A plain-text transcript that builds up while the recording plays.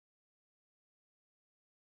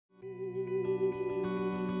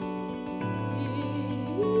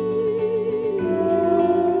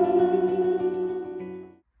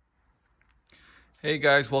Hey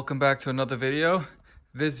guys, welcome back to another video.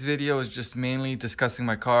 This video is just mainly discussing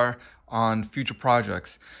my car on future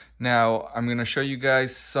projects. Now, I'm going to show you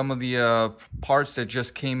guys some of the parts that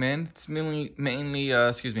just came in. It's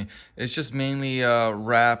it's just mainly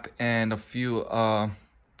wrap and a few, I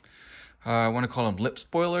want to call them lip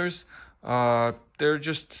spoilers. They're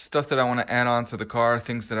just stuff that I want to add on to the car,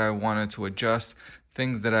 things that I wanted to adjust,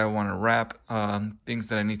 things that I want to wrap, things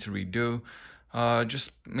that I need to redo.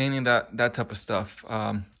 Just mainly that type of stuff.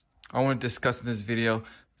 I want to discuss in this video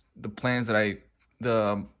the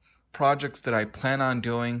projects that I plan on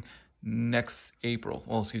doing next April.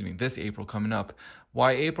 Well, excuse me, this April coming up.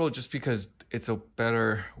 Why April? Just because it's a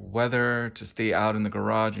better weather to stay out in the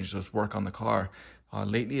garage and just work on the car.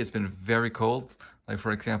 Lately, it's been very cold. Like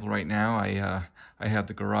for example, right now, I have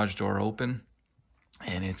the garage door open,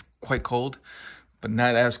 and it's quite cold. But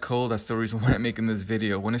not as cold. That's the reason why I'm making this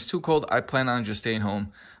video. When it's too cold, I plan on just staying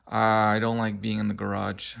home. I don't like being in the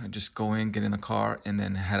garage. I just go in, get in the car, and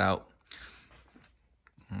then head out.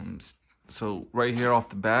 So right here off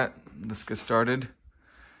the bat, let's get started.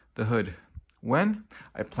 The hood. When?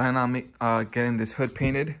 I plan on getting this hood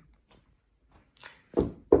painted.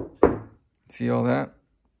 See all that?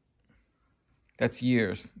 That's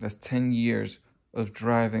years. That's 10 years of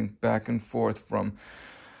driving back and forth from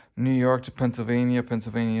New York to Pennsylvania,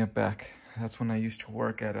 Pennsylvania back. That's when I used to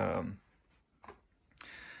work at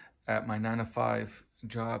my 9-to-5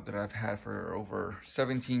 job that I've had for over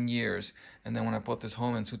 17 years. And then when I bought this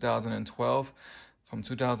home in 2012, from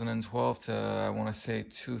 2012 to I want to say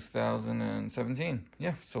 2017.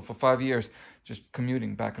 Yeah, so for 5 years, just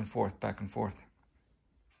commuting back and forth, back and forth.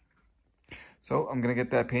 So I'm gonna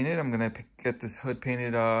get that painted. I'm gonna get this hood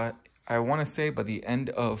painted. I want to say by the end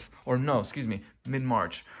of, or no, excuse me,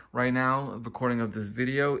 mid-March. Right now, recording of this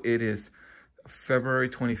video, it is February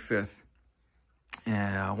 25th.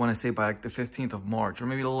 And I want to say by like the 15th of March, or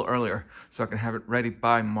maybe a little earlier, so I can have it ready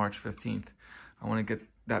by March 15th. I want to get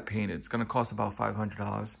that painted. It's going to cost about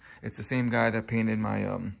 $500. It's the same guy that painted my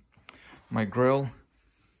my grill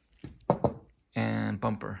and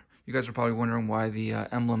bumper. You guys are probably wondering why the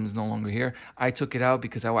emblem is no longer here. I took it out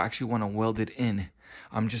because I actually want to weld it in.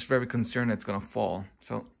 I'm just very concerned it's going to fall.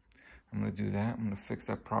 So I'm going to do that. I'm going to fix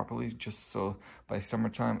that properly just so by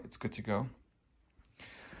summertime it's good to go.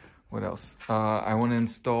 What else? I want to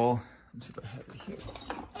install, let's see if I have it here.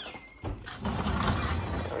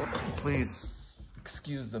 Please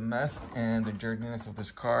excuse the mess and the dirtiness of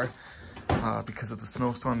this car because of the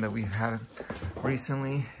snowstorm that we've had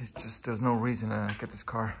recently. It's just, there's no reason to get this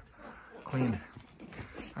car cleaned.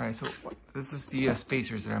 All right, so this is the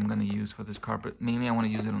spacers that I'm going to use for this car, but mainly I want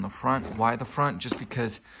to use it on the front. Why the front? Just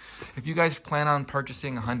because if you guys plan on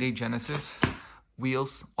purchasing a Hyundai Genesis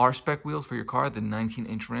wheels, R-Spec wheels for your car, the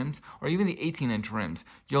 19-inch rims, or even the 18-inch rims,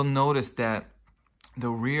 you'll notice that the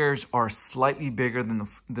rears are slightly bigger than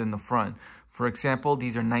the front. For example,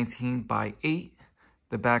 these are 19 by 8.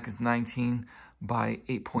 The back is 19 by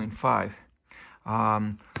 8.5.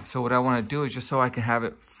 So what I want to do is just so I can have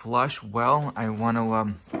it flush well, I want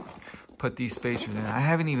to put these spacers in. I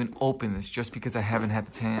haven't even opened this just because I haven't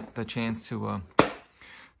had the chance to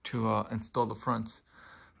install the fronts.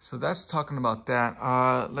 So that's talking about that.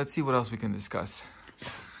 Let's see what else we can discuss.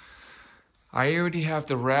 I already have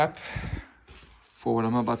the wrap for what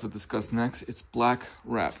I'm about to discuss next. It's black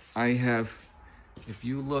wrap. I have, if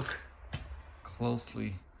you look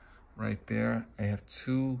closely right there, I have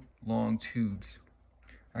 2 long tubes.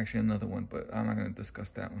 Actually another one, but I'm not going to discuss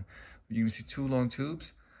that one. You can see 2 long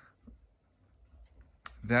tubes.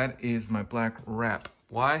 That is my black wrap.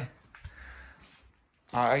 Why?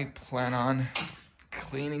 I plan on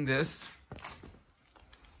cleaning this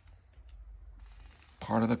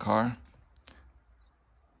part of the car.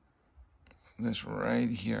 This right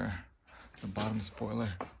here, the bottom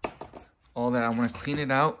spoiler. All that, I want to clean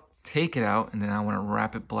it out, take it out, and then I want to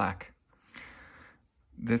wrap it black.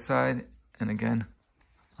 This side, and again,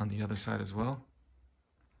 on the other side as well.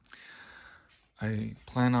 I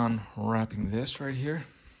plan on wrapping this right here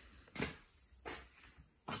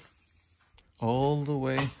all the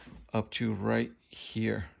way up to right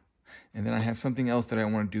here. And then I have something else that I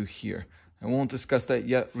want to do here. I won't discuss that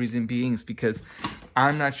yet. Reason being is because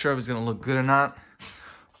I'm not sure if it's going to look good or not,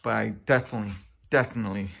 but I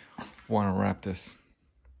definitely want to wrap this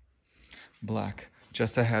black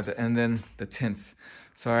just to have it. And then the tints.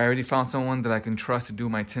 So I already found someone that I can trust to do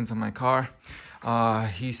my tints on my car.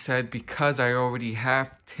 He said because I already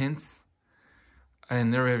have tints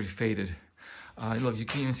and they're already faded. Look, you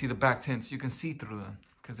can even see the back tints. You can see through them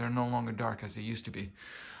because they're no longer dark as they used to be.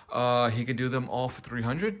 He could do them all for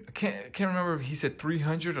 $300. I can't remember if he said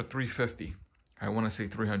 $300 or $350. I want to say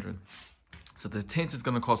 $300. So the tint is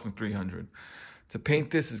going to cost me $300. To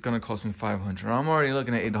paint this is going to cost me $500. I'm already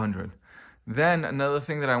looking at $800. Then another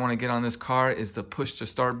thing that I want to get on this car is the push to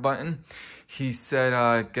start button. He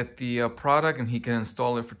said get the product and he can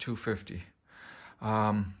install it for $250.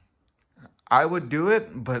 I would do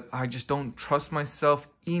it, but I just don't trust myself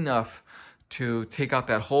enough to take out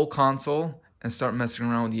that whole console and start messing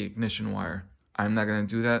around with the ignition wire. I'm not going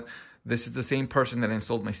to do that. This is the same person that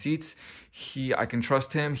installed my seats. I can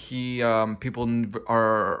trust him. People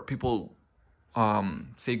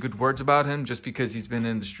say good words about him just because he's been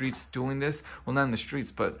in the streets doing this. Well, not in the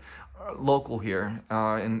streets, but local here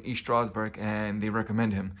in East Stroudsburg, and they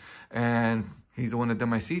recommend him. And he's the one that did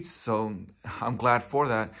my seats, so I'm glad for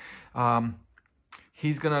that.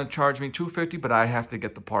 He's gonna charge me $250, but I have to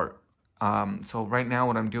get the part. So right now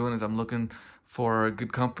what I'm doing is I'm looking for a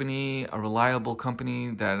good company, a reliable company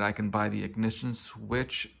that I can buy the ignition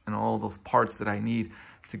switch and all those parts that I need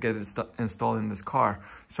to get it installed in this car.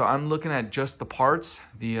 So I'm looking at just the parts,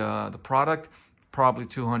 the product, probably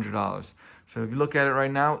 $200. So if you look at it right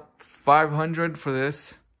now, $500 for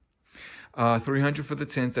this, $300 for the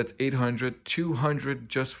tints, that's $800, $200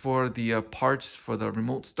 just for the parts for the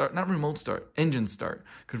remote start, not remote start, engine start.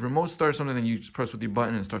 Because remote start is something that you just press with your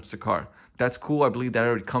button and it starts the car. That's cool, I believe that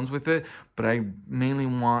already comes with it, but I mainly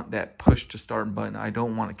want that push to start button. I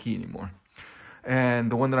don't want a key anymore. And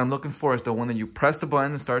the one that I'm looking for is the one that you press the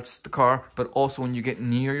button and starts the car, but also when you get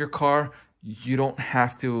near your car, you don't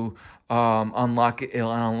have to unlock it, it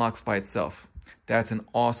unlocks by itself. That's an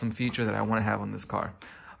awesome feature that I want to have on this car.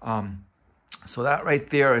 So that right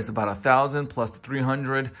there is about $1,000 plus the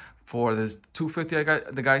 $300 for this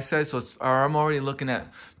 $250 the guy said. So I'm already looking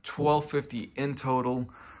at $1,250 in total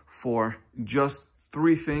for just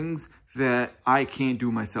 3 things that I can't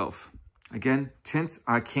do myself. Again, tints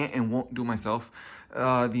I can't and won't do myself.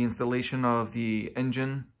 The installation of the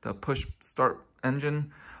engine, the push start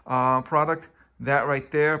engine product, that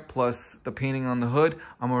right there, plus the painting on the hood,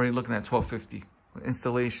 I'm already looking at $1,250.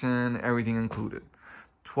 Installation, everything included.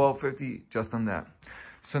 $1,250 just on that.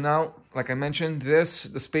 So now, like I mentioned, the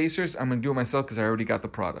spacers, I'm gonna do it myself because I already got the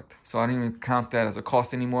product. So I don't even count that as a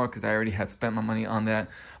cost anymore because I already had spent my money on that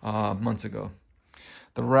months ago.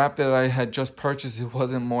 The wrap that I had just purchased, it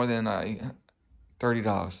wasn't more than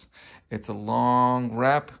 $30. It's a long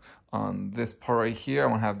wrap on this part right here. I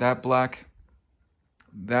want to have that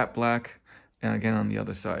black, and again on the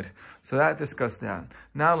other side. So that discussed that.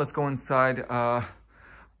 Now let's go inside.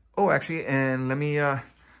 Actually, and let me,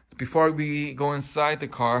 before we go inside the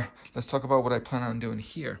car, let's talk about what I plan on doing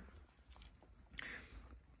here.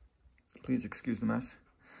 Please excuse the mess.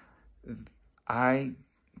 I'm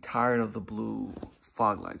tired of the blue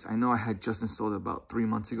fog lights. I know I had just installed it about 3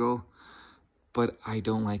 months ago, but I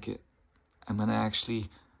don't like it. I'm gonna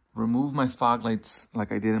actually remove my fog lights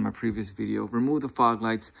like I did in my previous video. Remove the fog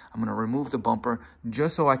lights. I'm gonna remove the bumper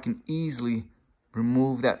just so I can easily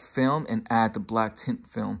remove that film and add the black tint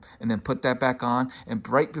film and then put that back on. And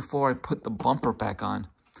right before I put the bumper back on,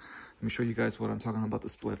 let me show you guys what I'm talking about, the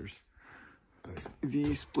splitters.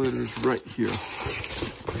 These splitters right here.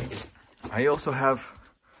 I also have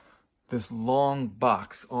this long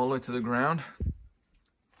box all the way to the ground.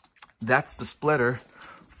 That's the splitter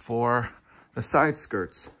for the side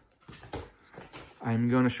skirts. I'm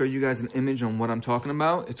going to show you guys an image on what I'm talking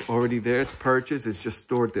about. It's already there. It's purchased. It's just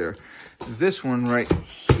stored there. This one right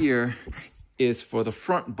here is for the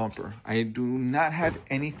front bumper. I do not have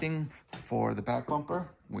anything for the back bumper,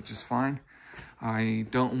 which is fine. I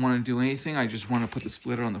don't want to do anything. I just want to put the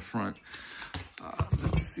splitter on the front.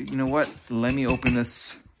 Let's see. You know what? Let me open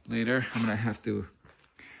this later. I'm going to have to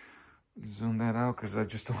zoom that out because I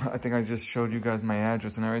think I just showed you guys my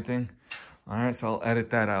address and everything. All right, so I'll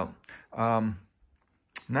edit that out.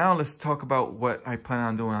 Now let's talk about what I plan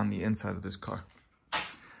on doing on the inside of this car.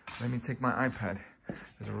 Let me take my iPad.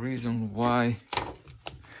 There's a reason why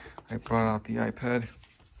I brought out the iPad.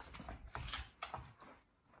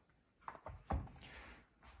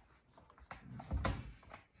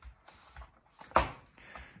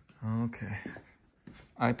 Okay,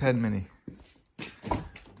 iPad mini.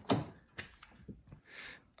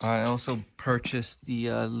 I also purchased the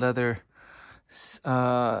leather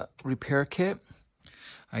repair kit.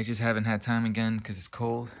 I just haven't had time again because it's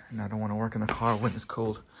cold and I don't want to work in the car when it's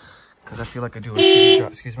cold because I feel like I do a shitty job,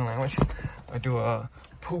 excuse my language, I do a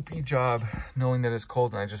poopy job knowing that it's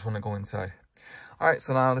cold and I just want to go inside. All right,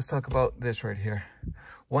 so now let's talk about this right here.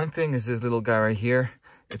 One thing is this little guy right here.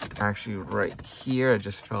 It's actually right here. It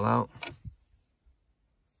just fell out.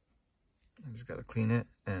 I just got to clean it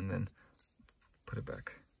and then put it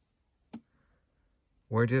back.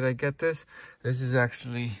 Where did I get this? This is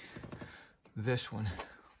actually this one.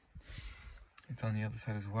 It's on the other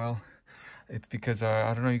side as well. It's because,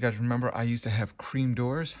 I don't know, you guys remember, I used to have cream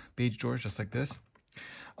doors, beige doors, just like this.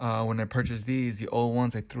 When I purchased these, the old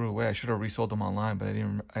ones I threw away. I should have resold them online, but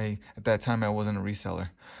at that time I wasn't a reseller.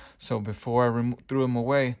 So before I threw them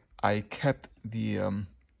away, I kept the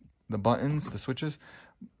buttons, the switches.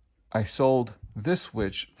 I sold this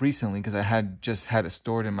switch recently because I had just had it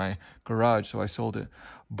stored in my garage, so I sold it.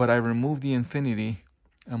 But I removed the infinity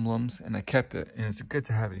emblems and I kept it, and it's good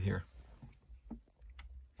to have it here.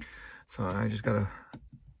 So I just gotta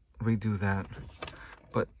redo that.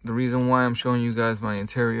 But the reason why I'm showing you guys my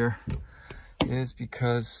interior is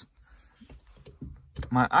because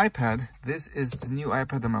my iPad, this is the new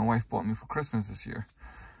iPad that my wife bought me for Christmas this year.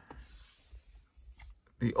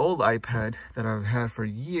 The old iPad that I've had for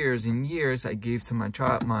years and years, I gave to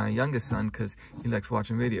my youngest son because he likes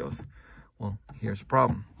watching videos. Well, here's the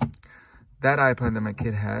problem. That iPad that my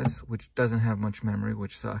kid has, which doesn't have much memory,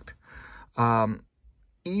 which sucked,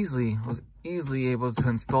 was easily able to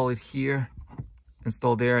install it here,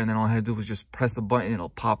 install there, and then all I had to do was just press the button, it'll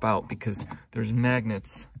pop out because there's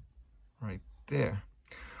magnets right there.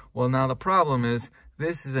 Well, now the problem is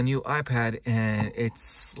this is a new iPad and it's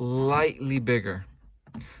slightly bigger,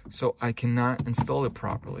 so I cannot install it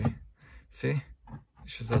properly. See, it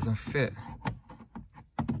just doesn't fit.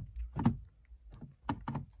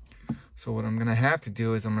 So what I'm gonna have to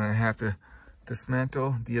do is I'm gonna have to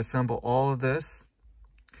deassemble all of this,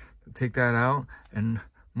 take that out and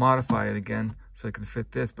modify it again so I can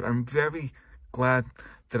fit this. But I'm very glad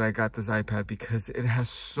that I got this iPad because it has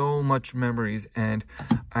so much memories, and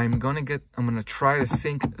I'm gonna try to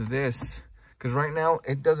sync this because right now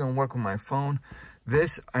it doesn't work with my phone.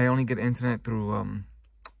 This, I only get internet through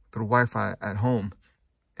Wi-Fi at home.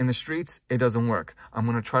 In the streets, it doesn't work. I'm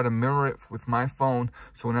gonna try to mirror it with my phone,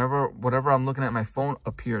 so whatever I'm looking at, my phone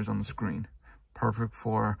appears on the screen. Perfect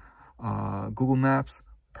for Google Maps,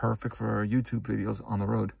 perfect for YouTube videos on the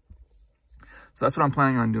road. So that's what I'm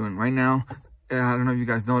planning on doing right now. I don't know if you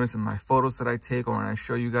guys notice in my photos that I take, or when I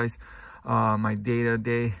show you guys my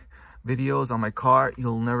day-to-day videos on my car,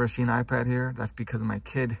 you'll never see an iPad here. That's because my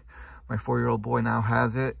kid, my 4-year-old boy, now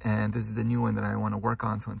has it, and this is the new one that I want to work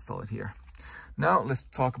on to install it here. Now let's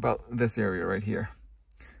talk about this area right here.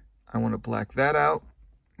 I want to black that out,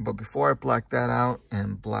 but before I black that out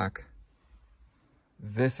and black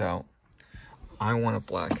this out, I want to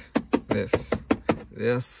black this,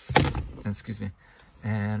 and excuse me,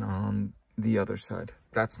 and on the other side.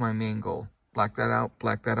 That's my main goal. Black that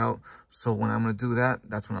out. So when I'm gonna do that,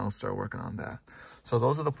 that's when I'll start working on that. So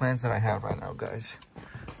those are the plans that I have right now, guys.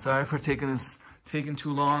 Sorry for taking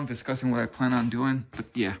too long discussing what I plan on doing, but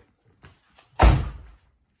yeah.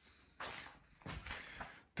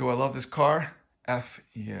 Do I love this car?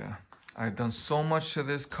 Yeah. I've done so much to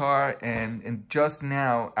this car, and just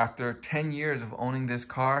now, after 10 years of owning this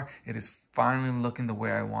car, it is finally looking the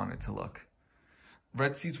way I want it to look.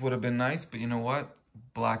 Red seats would have been nice, but you know what?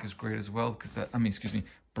 Black is great as well,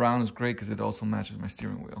 brown is great because it also matches my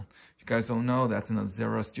steering wheel. If you guys don't know, that's an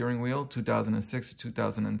Azera steering wheel, 2006 to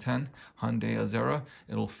 2010, Hyundai Azera.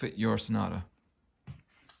 It'll fit your Sonata.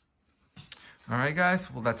 All right, guys.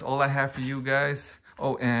 Well, that's all I have for you guys.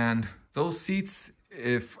 Oh, and those seats,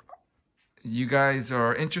 if you guys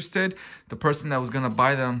are interested, the person that was going to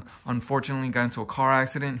buy them unfortunately got into a car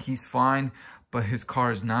accident. He's fine, but his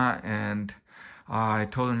car is not, and I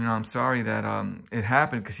told him, I'm sorry that it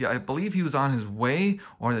happened, because I believe he was on his way,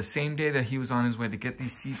 or the same day that he was on his way to get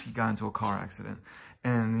these seats, he got into a car accident.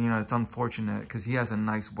 And, it's unfortunate because he has a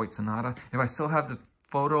nice white Sonata. If I still have the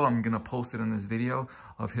photo, I'm going to post it in this video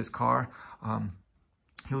of his car.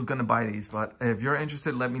 He was going to buy these, but if you're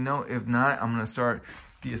interested, let me know. If not, I'm going to start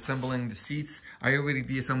deassembling the seats. I already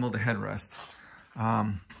deassembled the headrest.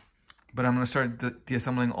 But I'm going to start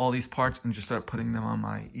deassembling all these parts and just start putting them on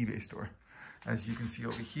my eBay store. As you can see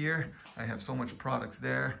over here, I have so much products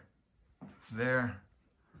there,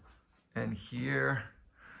 and here,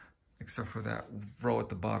 except for that row at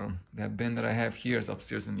the bottom. That bin that I have here is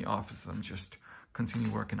upstairs in the office. I'm just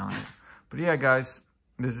continue working on it. But yeah, guys,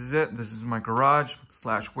 this is it. This is my garage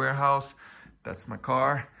 / warehouse. That's my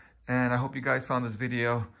car. And I hope you guys found this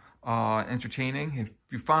video entertaining. If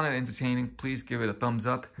you found it entertaining, please give it a thumbs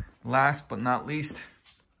up. Last but not least,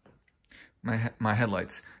 my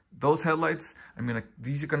headlights. Those headlights,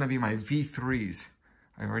 these are gonna be my V3s.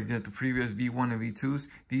 I already did the previous V1 and V2s.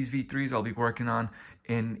 These V3s I'll be working on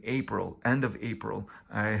in April, end of April.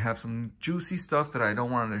 I have some juicy stuff that I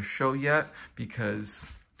don't want to show yet because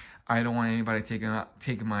I don't want anybody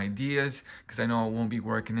taking my ideas, because I know I won't be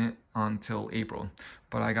working it until April.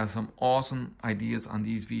 But I got some awesome ideas on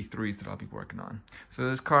these V3s that I'll be working on. So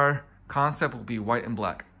this car concept will be white and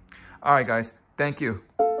black. All right, guys. Thank you.